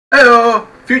Hello,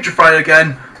 Future Fry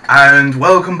again, and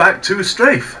welcome back to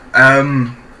Strafe.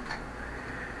 Never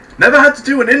had to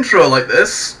do an intro like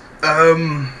this,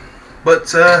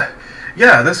 but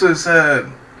yeah, this was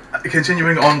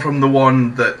continuing on from the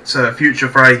one that Future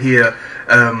Fry here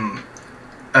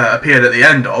appeared at the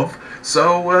end of.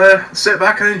 So sit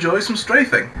back and enjoy some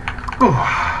strafing.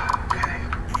 Okay.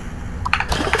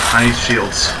 I need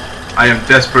shields. I am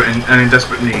in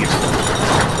desperate need.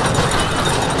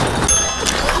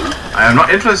 I am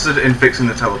not interested in fixing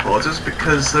the teleporters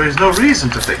because there is no reason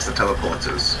to fix the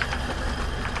teleporters.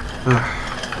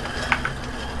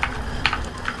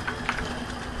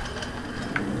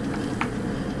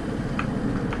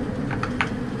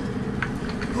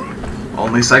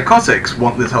 Only psychotics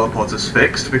want the teleporters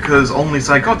fixed because only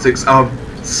psychotics are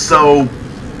so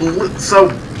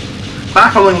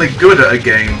bafflingly good at a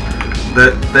game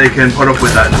that they can put up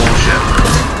with that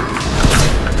bullshit.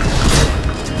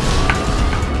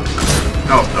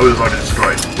 Oh, that was already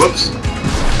destroyed. Whoops.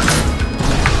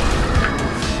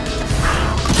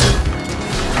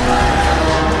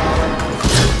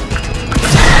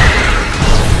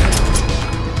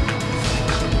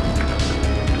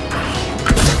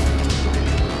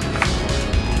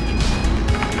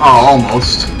 Oh,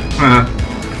 almost.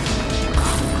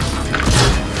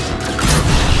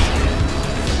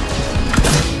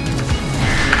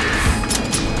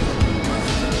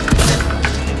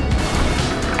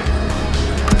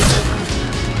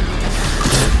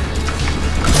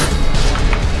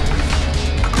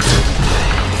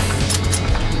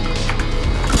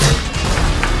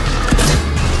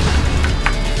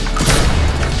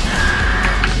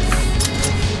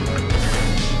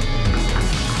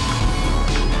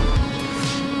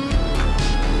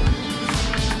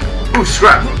 Ooh,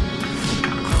 scrap!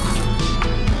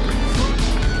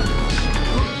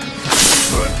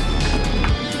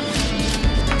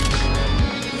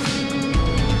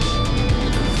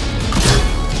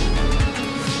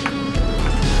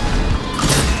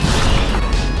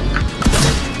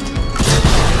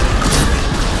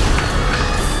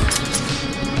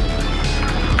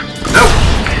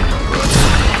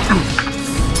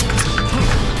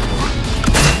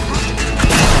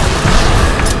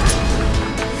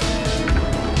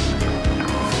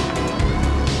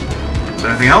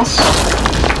 Anything else?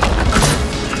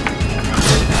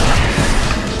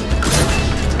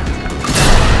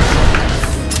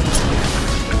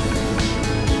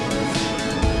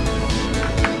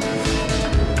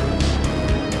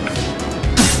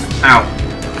 Ow.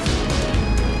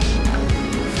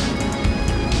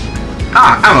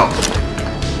 Ah, ammo!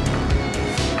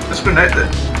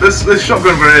 This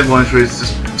shotgun grenade launcher is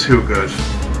just too good.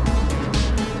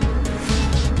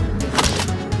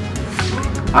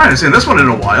 I haven't seen this one in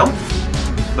a while,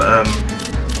 but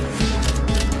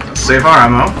let's save our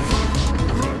ammo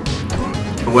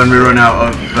for when we run out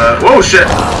of. Whoa, shit!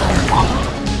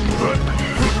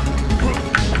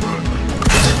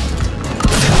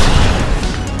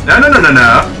 No!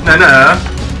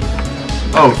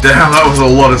 Oh damn, that was a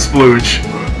lot of splooge.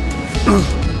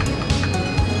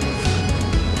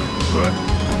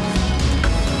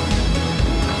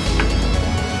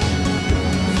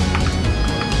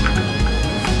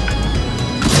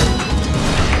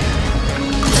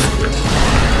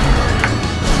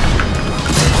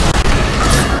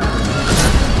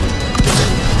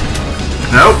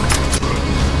 Nope.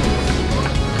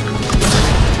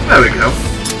 There we go.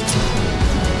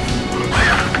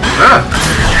 Ah.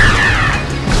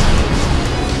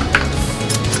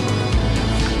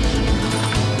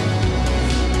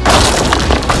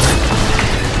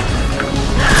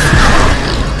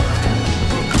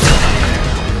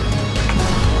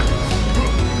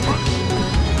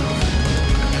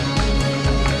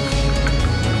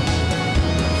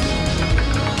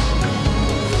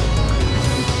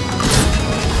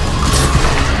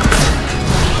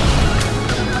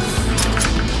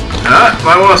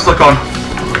 My one was stuck on.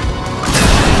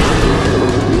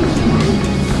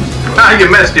 Ah, you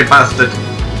missed, you bastard.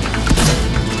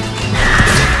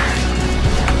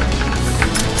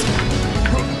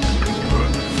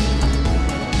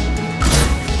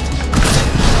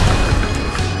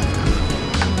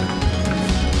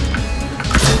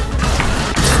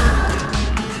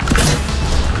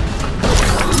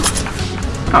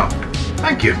 Oh,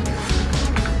 thank you.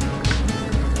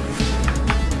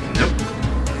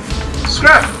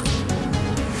 Scrap!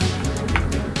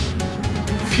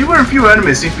 Fewer and fewer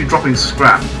enemies seem to be dropping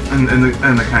scrap in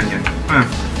the canyon.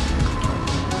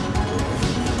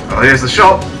 Oh, here's the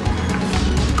shop.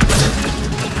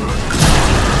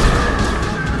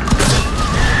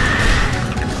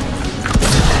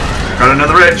 Got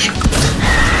another itch.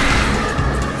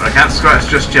 But I can't scratch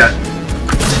just yet.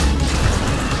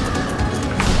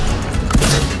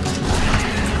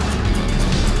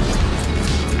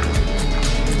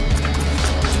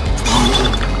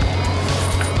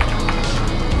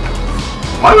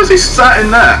 Why was he sat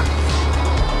in there?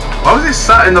 Why was he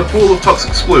sat in the pool of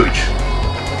toxic splooge?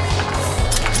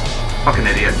 Fucking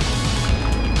idiot.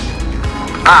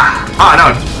 Ah,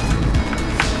 no.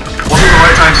 Wasn't the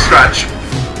right time to scratch.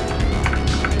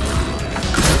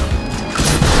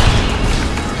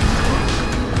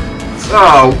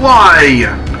 Oh, why?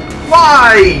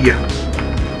 Why?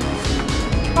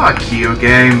 Fuck you,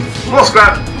 game. More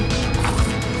scrap.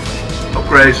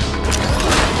 Upgrade.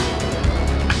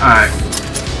 Alright.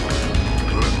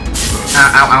 Ow,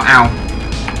 ow, ow, ow.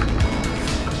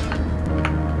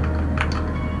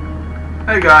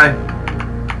 Hey, guy.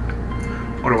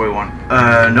 What do we want?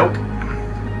 Nope.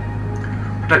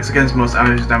 Protects against most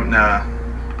damage. Nah.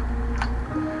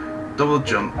 Double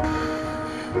jump.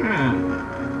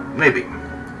 Maybe.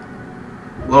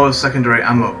 Lower secondary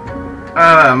ammo.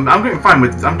 I'm doing fine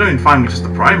with just the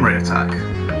primary attack.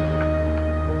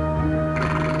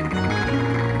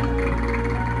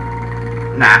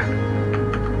 Nah.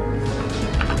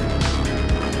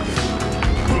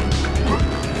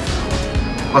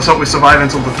 Let's hope we survive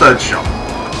until the third shot.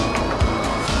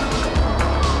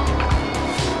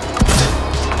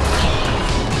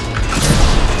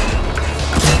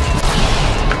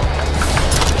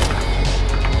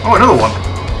 Oh, another one.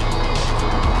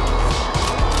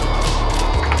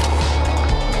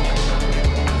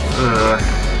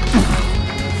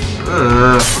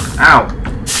 Ow.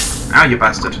 Ow, you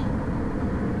bastard.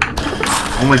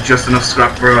 Only just enough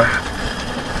scrap for a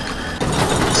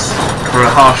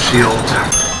half shield.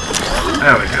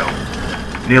 There we go.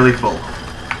 Nearly full.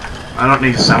 I don't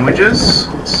need sandwiches,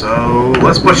 so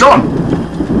let's push on!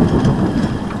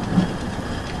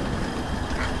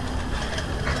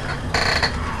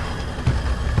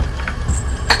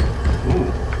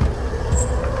 Ooh.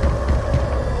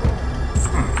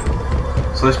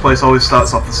 So this place always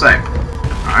starts off the same.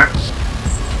 Alright.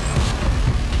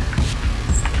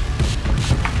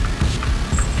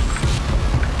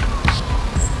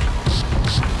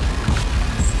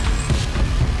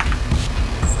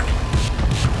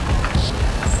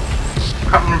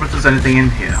 Can't remember if there's anything in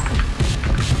here.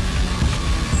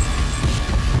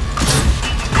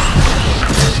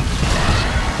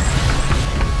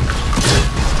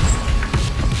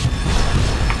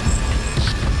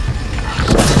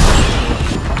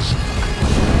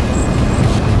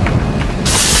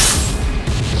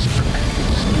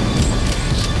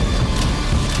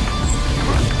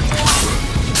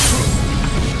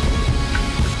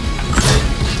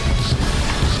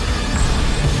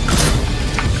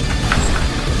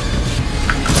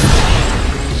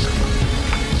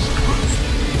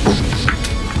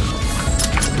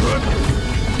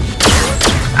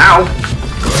 Ow!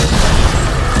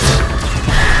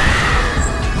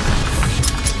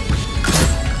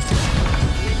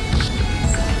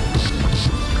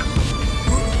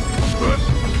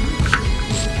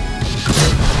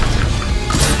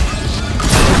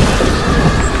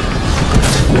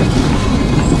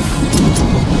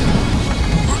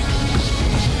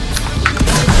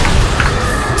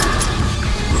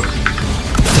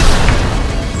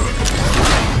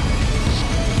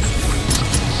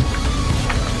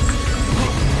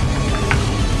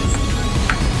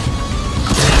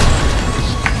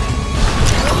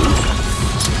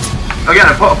 Again,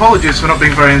 apologies for not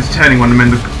being very entertaining when I'm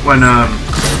in the when I'm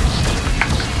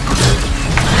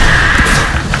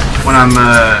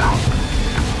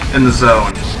in the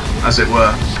zone, as it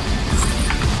were.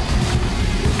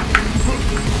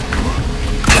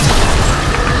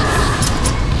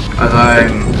 As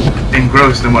I'm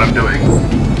engrossed in what I'm doing.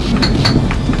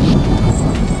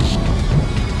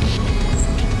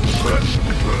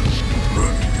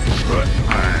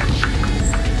 Alright.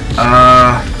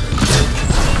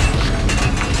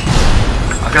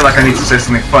 I feel like I need to say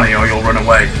something funny or you'll run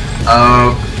away.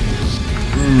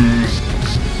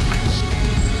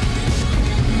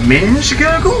 Minge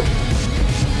gurgle?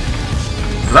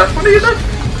 Is that funny enough?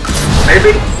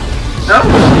 Maybe? No?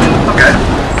 Okay.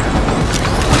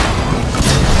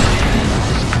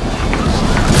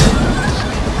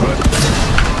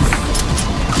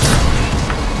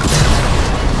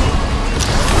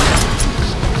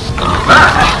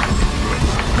 Ah!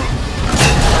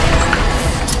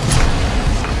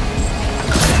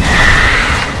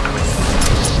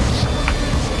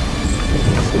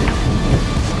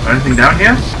 Anything down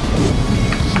here?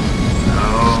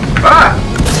 No. Ah!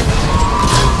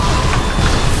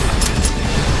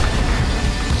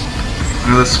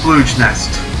 Another splooge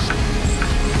nest.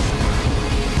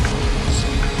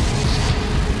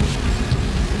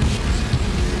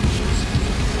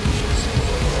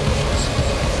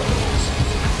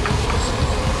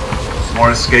 more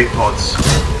escape pods.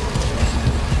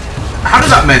 How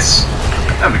did that miss?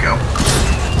 There we go.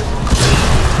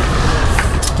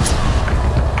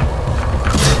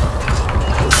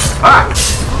 Ah!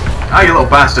 Ah, you little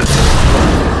bastard.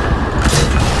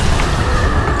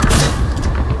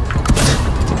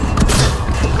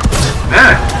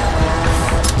 There!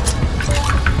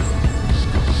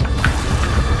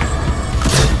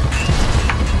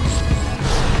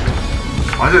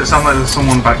 Why does it sound like there's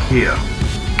someone back here?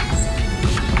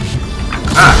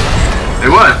 Ah! They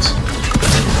weren't!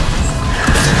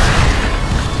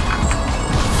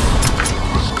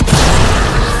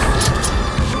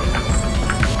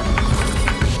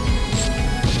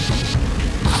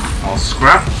 More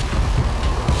scrap.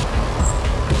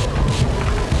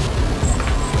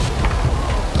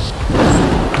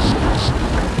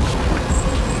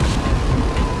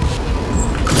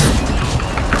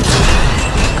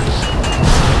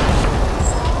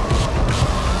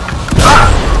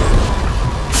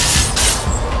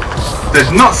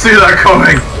 Did not see that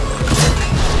coming!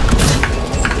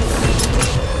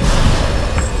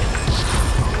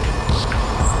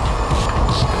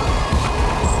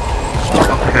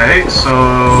 Okay, so...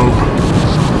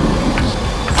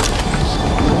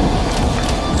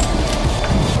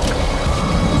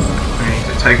 we need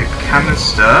to take a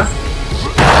canister.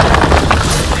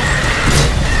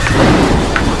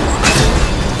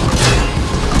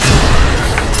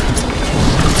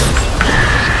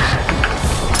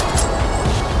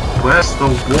 Where's the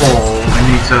wall we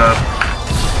need to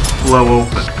blow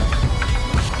open?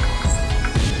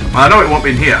 Well, I know it won't be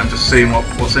in here, I'm just seeing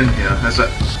what's in here. Is it?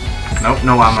 Nope,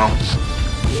 no ammo.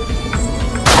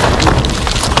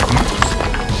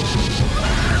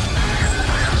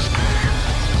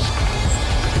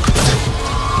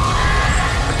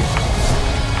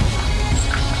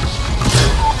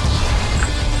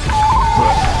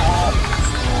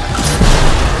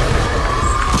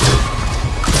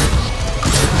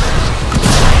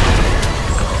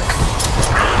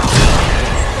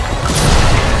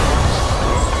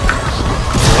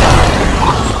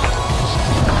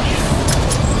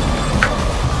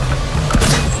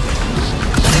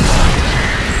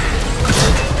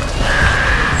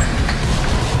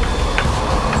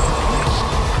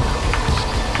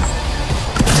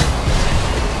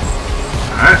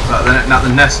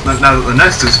 Now that the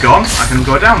nest is gone, I can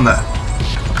go down there.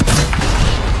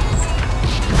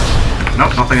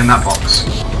 Nope, nothing in that box.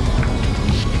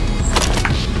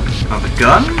 Another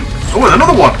gun. Oh, and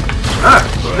another one! Ah,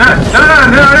 no, no, no,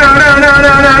 no, no, no,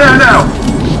 no, no, no, no!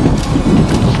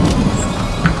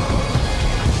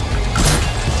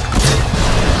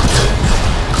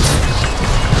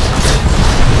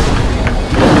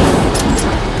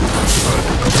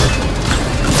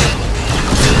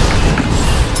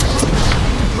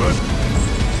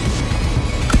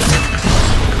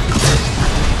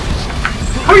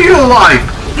 How are you alive?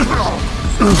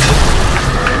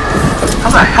 How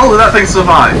the hell did that thing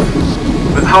survive?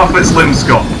 With half its limbs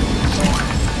gone.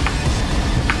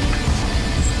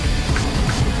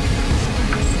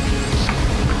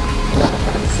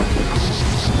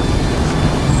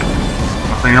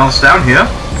 Nothing else down here.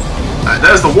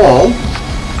 There's the wall.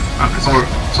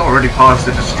 It's already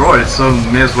partially destroyed, so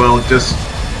may as well just...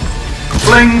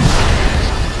 fling!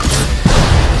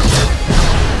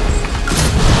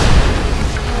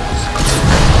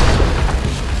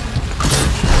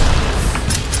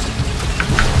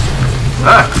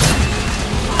 Ah!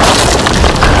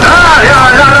 Ah! Yeah!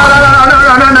 No! No! No! No!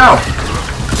 No! No! No!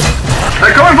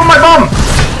 They're coming for my bomb!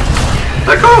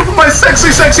 They're coming for my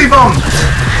sexy, sexy bomb!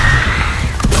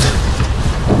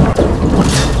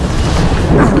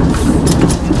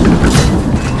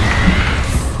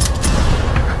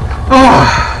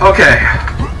 Oh, okay.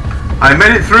 I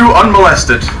made it through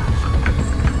unmolested.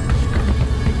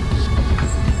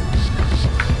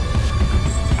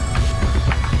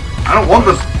 I don't want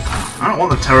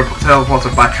the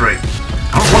teleporter battery.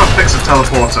 I don't want to fix a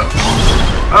teleporter.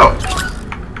 Oh.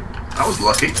 That was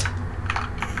lucky.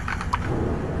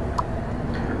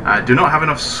 I do not have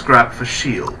enough scrap for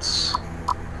shields.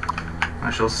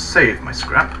 I shall save my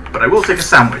scrap, but I will take a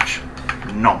sandwich.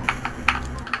 Nom.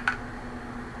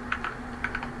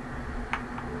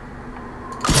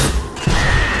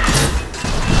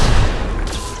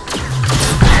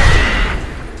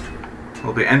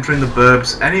 We'll be entering the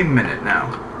burbs any minute now.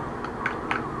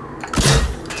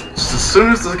 Just as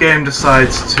soon as the game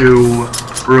decides to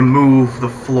remove the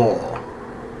floor.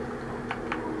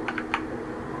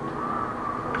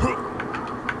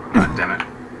 God damn it.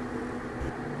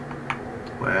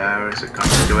 Where is it going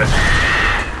to do it?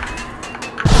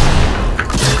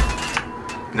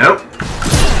 Nope.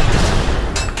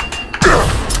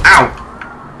 Ow!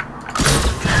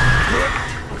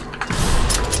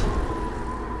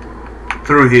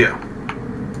 through here.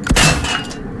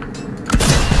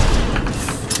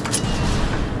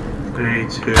 Three,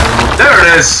 two, there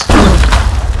it is!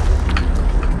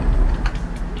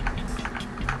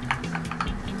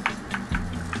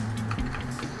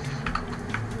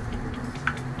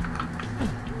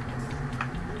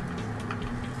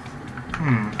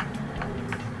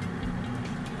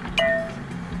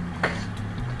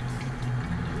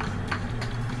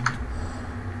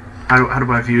 How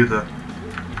do I view the...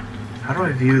 How do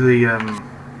I view the,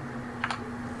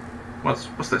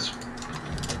 What's this?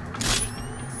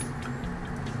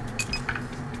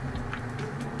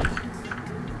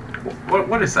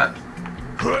 What is that?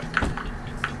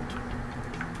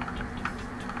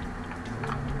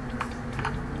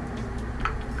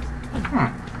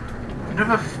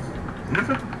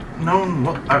 Never known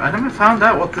what... I never found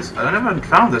out what this... I never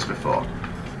found this before.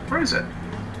 Where is it?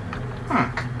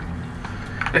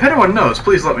 If anyone knows,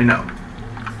 please let me know.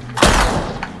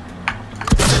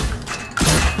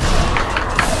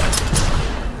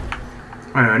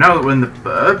 Anyway, now that we're in the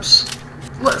burbs,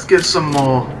 let's give some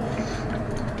more...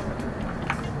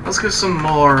 Let's give some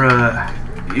more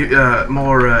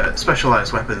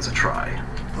specialized weapons a try.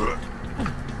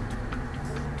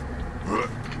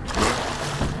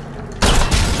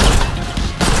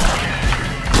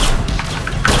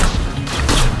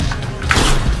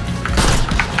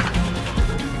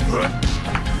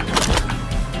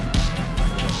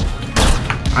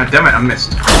 Ah, damn it, I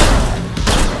missed.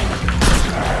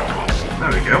 There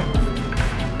we go.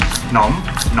 Nom,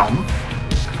 nom.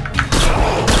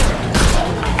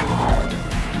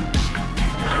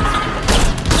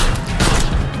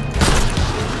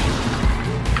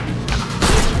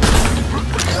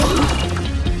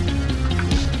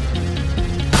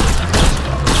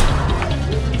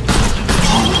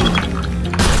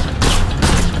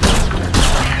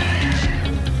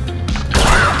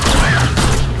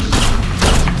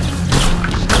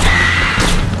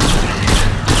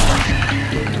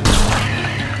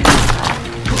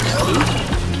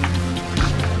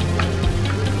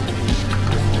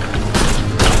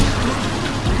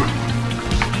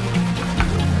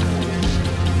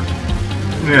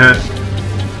 Yeah,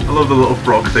 I love the little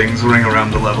frog things ring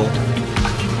around the level.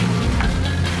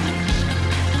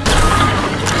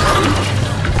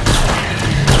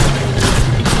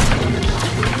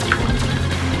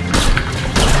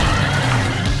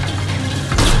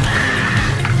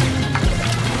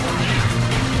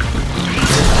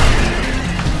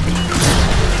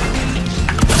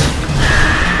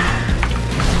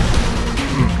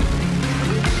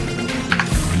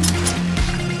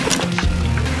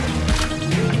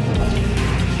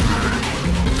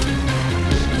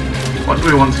 What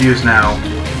do we want to use now?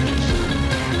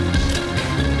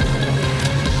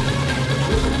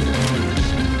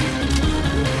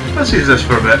 Let's use this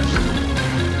for a bit.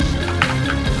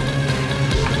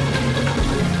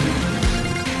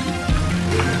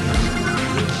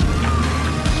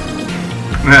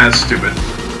 Nah, that's stupid.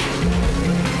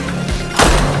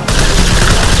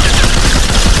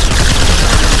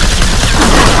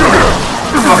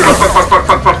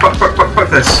 Fuck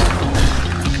this.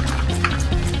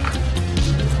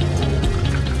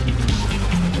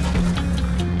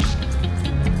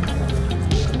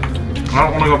 I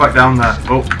don't want to go back down there.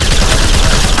 Oh.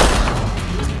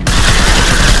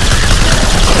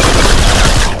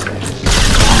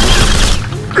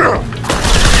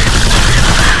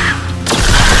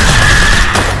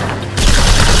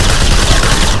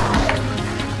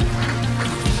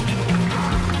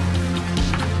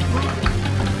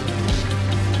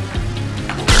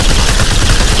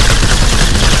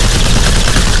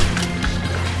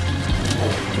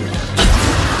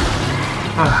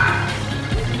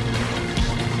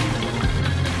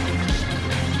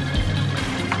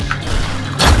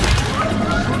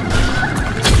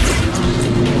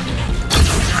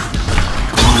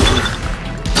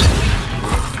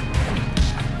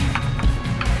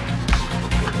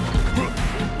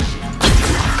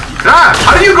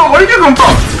 How did you go? Where did you come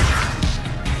from?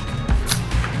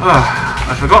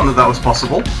 I'd forgotten that that was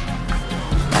possible.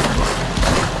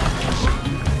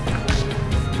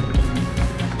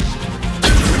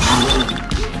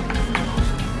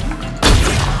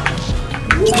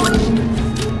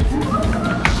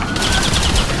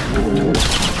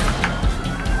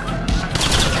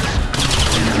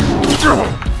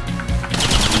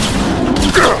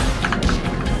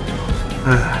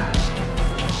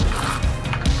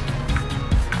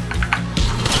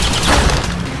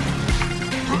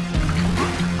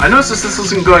 I noticed this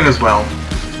isn't going as well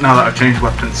now that I've changed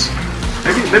weapons.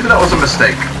 Maybe that was a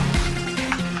mistake.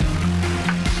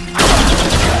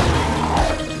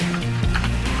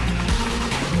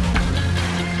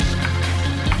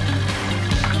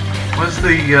 Where's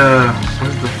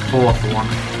the fourth one?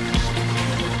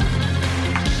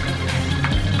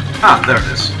 Ah, there it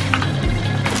is.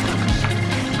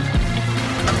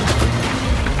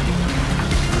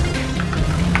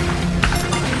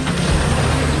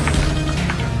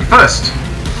 First,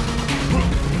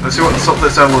 let's see what's up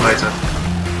this elevator.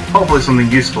 Hopefully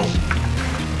something useful.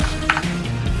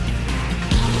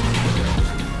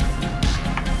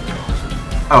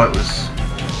 Oh,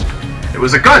 it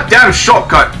was a goddamn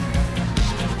shortcut!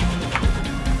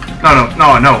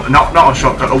 No, not a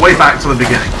shortcut, a way back to the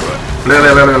beginning. Blah,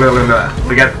 blah, blah, blah, blah, blah.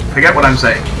 Forget what I'm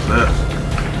saying.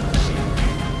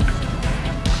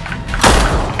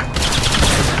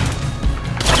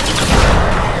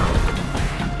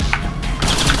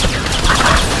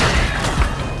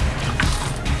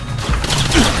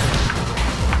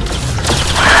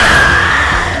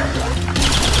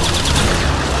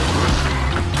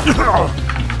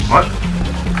 What?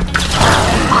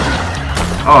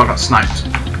 Oh, I got sniped.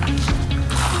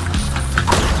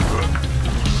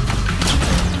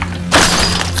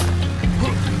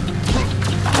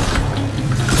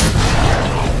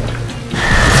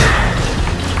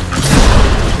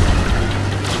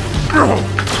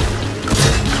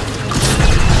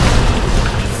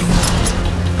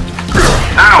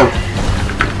 Ow!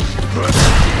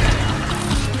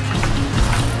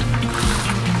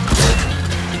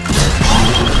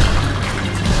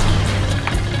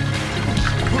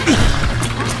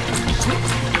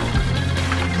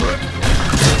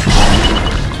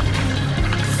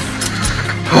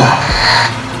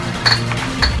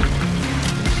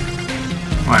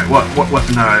 Right, what,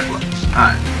 no,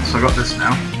 alright, so I got this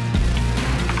now.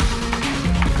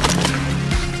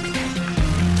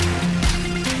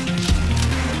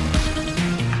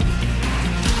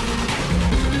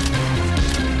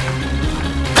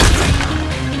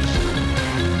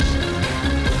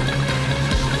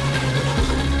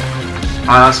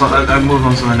 So I'll move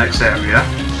on to the next area.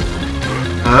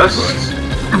 First.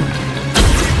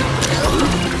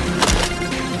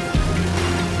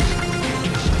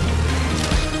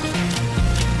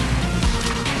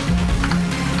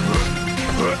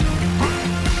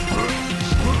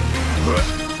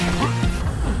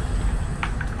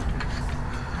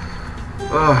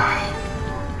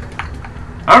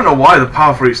 I don't know why the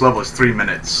power for each level is 3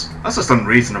 minutes. That's just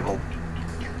unreasonable.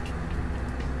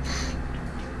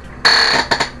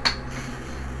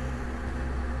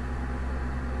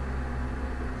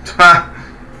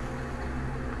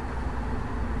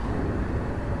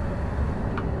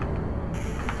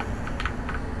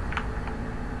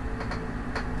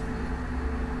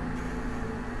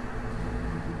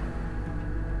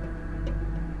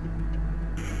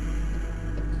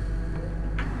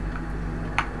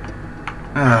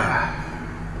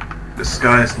 This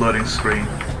guy's loading screen.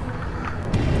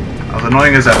 As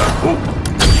annoying as ever. Ooh.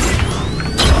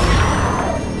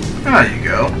 There you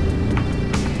go.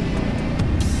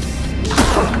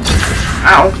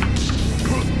 Ow!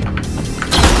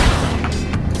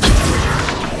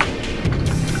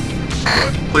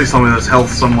 Please tell me there's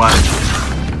health somewhere.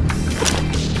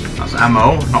 That's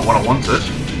ammo, not what I wanted.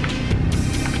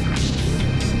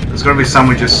 There's gotta be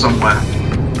sandwiches somewhere.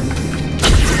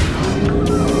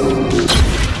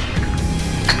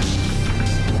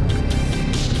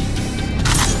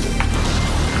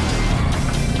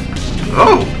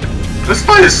 Oh! This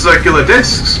fires circular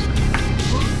discs!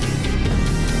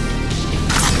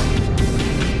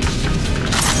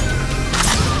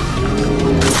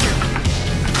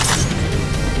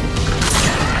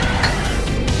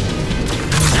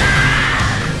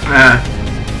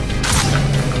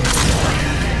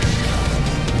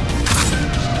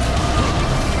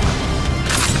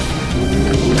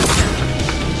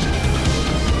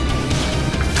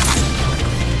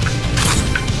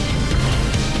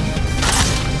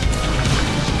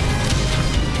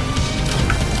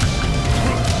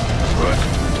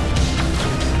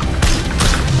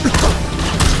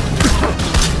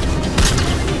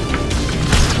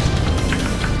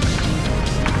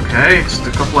 Okay, just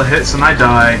a couple of hits and I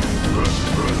die.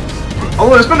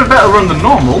 Although it's been a better run than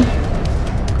normal.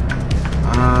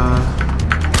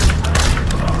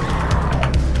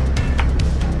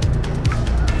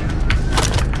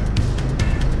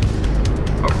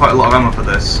 Got quite a lot of ammo for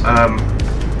this.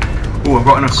 Oh, I've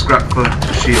got enough scrap for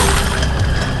the shield.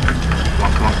 Come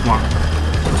on, come on, come on.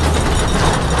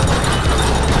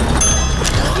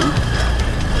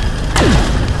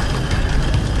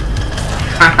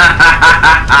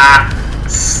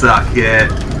 Suck it.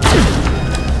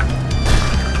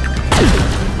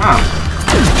 Oh.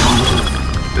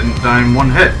 Didn't die in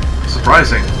one hit.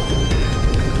 Surprising.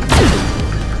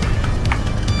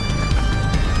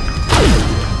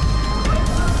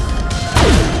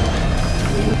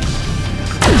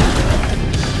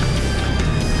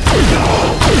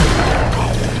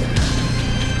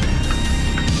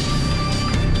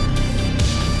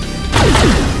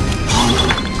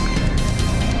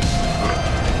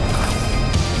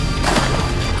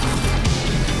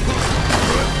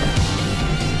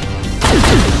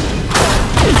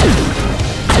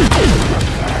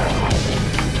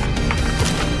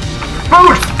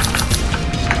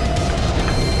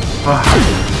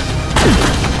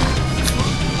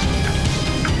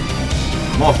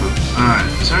 More food. Alright,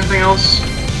 is there anything else?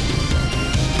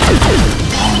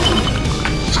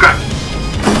 Scrap!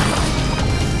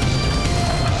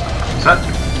 Is that?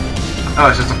 Oh,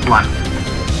 it's just a plant.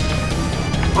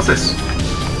 What's this?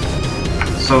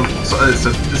 So it's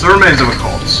the remains of a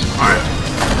corpse. Alright.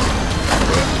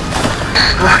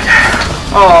 Okay.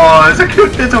 Oh, it's a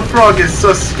cute little frog, it's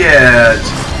so scared.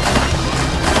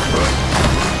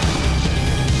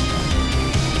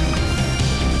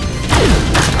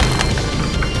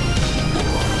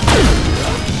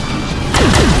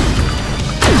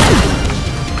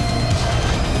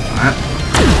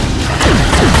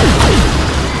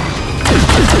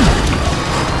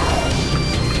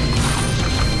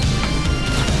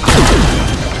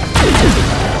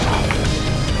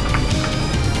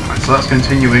 So that's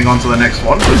continuing on to the next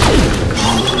one,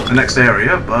 the next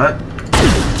area, but...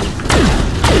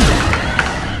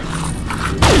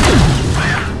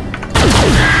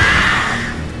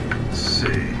 Let's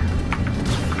see...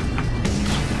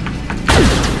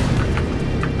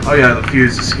 Oh yeah, the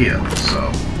fuse is here, so...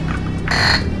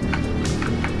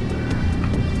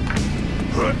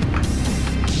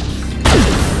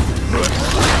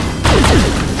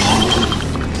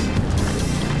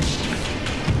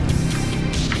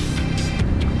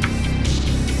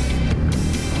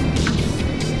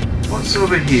 What's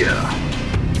over here?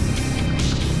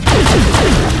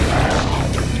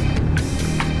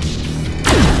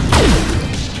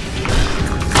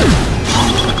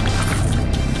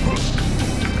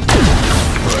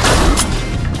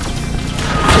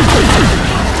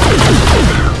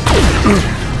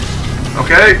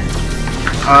 Okay.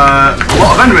 A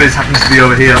lot of enemies happens to be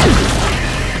over here.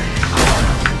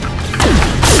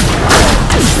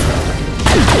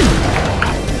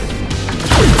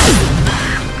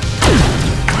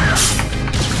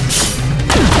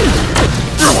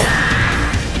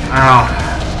 Ow.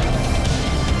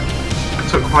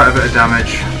 Took quite a bit of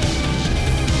damage.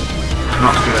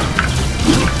 Not good.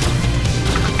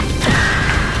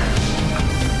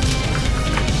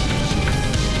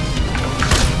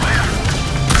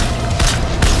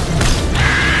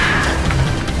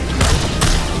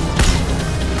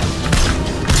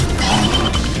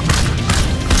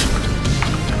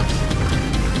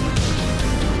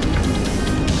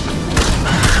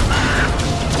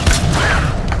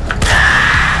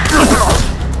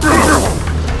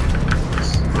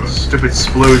 Stupid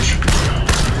Splooge.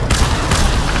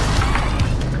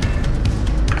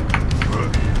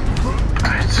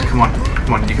 Alright, come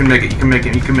on, you can make it, you can make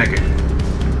it, you can make it.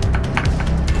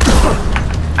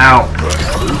 Ow.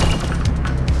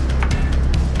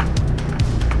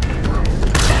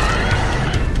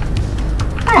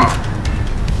 Huh.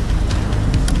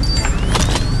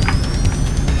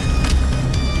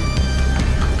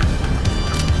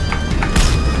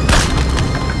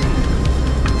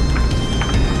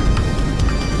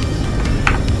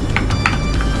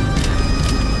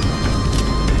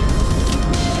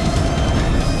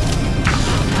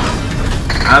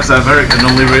 As ever, it can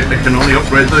only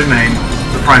upgrade the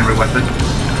primary weapon.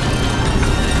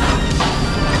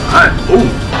 Alright, ooh,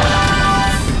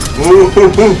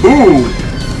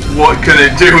 what can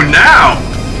it do now?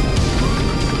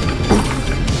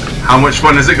 How much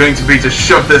fun is it going to be to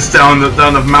shove this down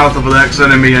the mouth of the next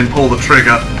enemy and pull the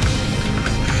trigger?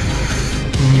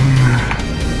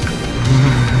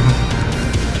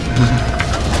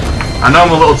 I know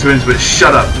I'm a little too into it.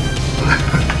 Shut up.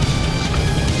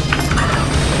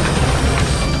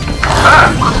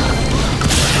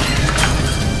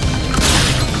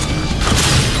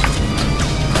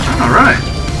 Alright.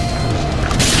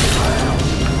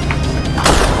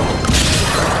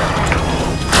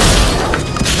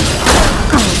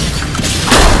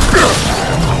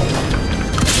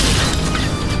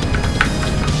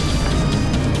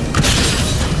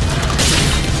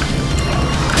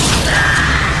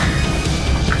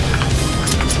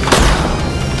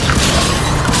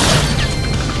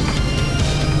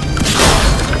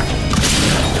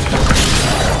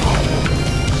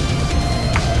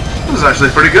 This is actually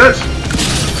pretty good.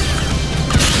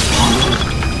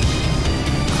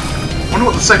 Wonder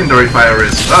what the secondary fire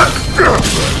is.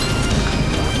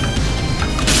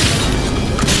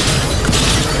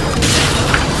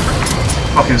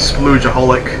 Fucking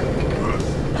Sploogeaholic.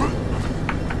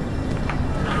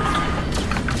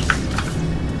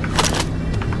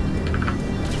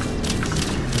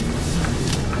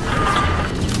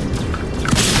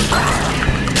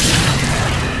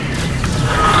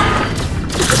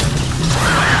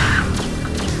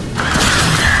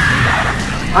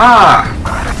 Ah!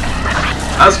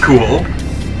 That's cool.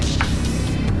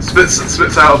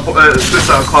 spits out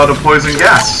a cloud of poison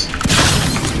gas.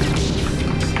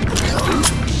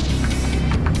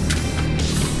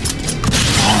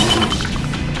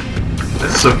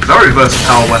 This is a very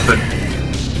versatile weapon.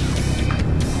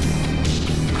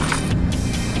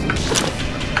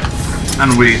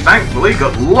 And we thankfully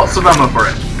got lots of ammo for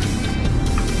it.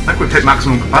 I think we've hit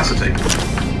maximum capacity.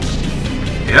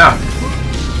 Yeah.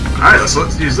 Alright,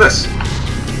 let's use this.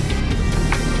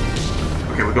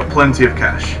 Okay, we've got plenty of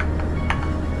cash.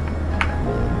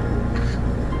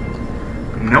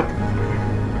 Nope.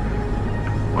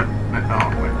 What? Oh,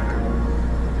 wait.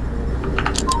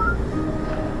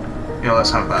 Yeah,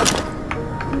 let's have that.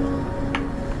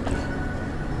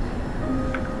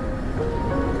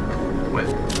 Wait.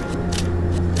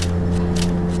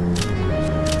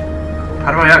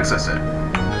 How do I access it?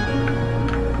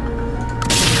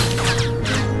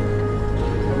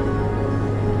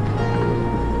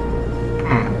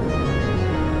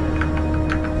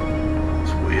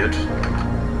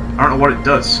 I don't know what it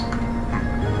does.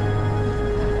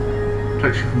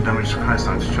 Protects you from damage to high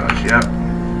damage charge, yep.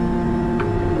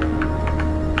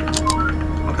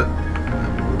 What the?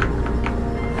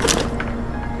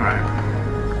 Alright.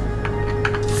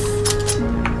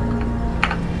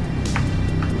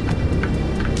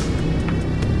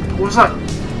 What was that?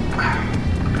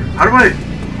 How do I...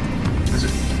 Is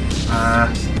it...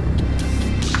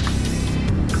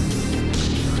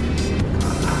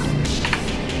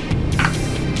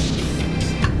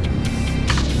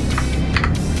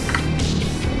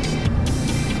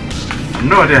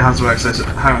 no idea how to access it.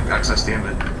 How to access the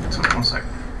image. So, 1 sec.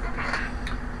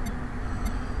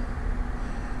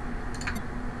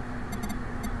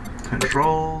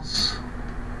 Controls.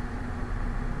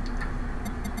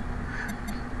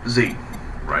 Z.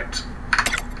 Right.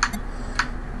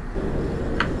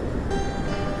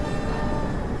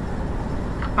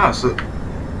 Oh, so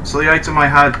the item I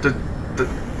had.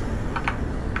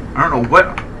 I don't know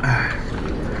where.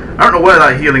 I don't know where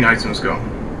that healing item's going.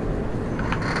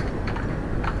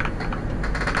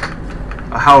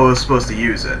 How I was supposed to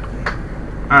use it.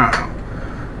 I don't know.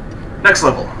 Next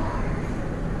level.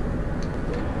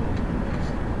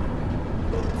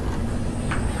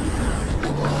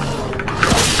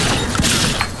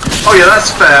 Oh yeah,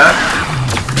 that's fair.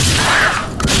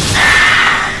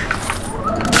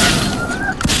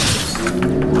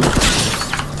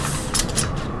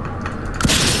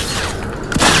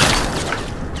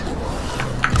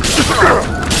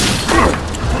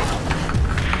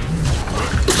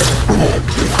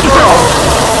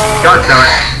 God damn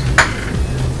it.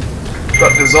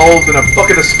 Got dissolved in a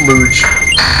bucket of splooge.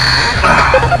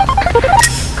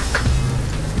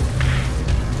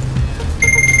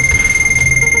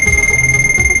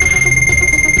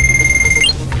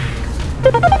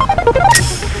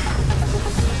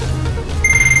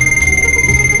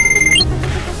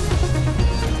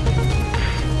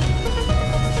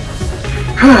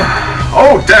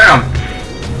 Oh damn!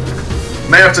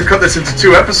 May have to cut this into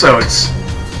 2 episodes.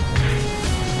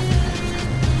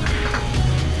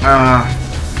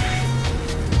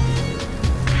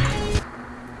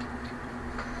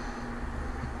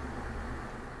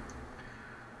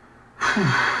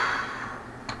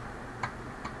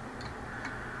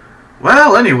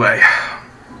 Well, anyway,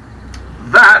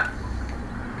 that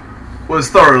was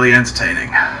thoroughly entertaining,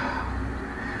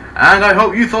 and I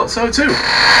hope you thought so too.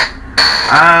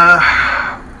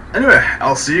 Anyway,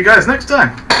 I'll see you guys next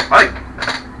time. Bye.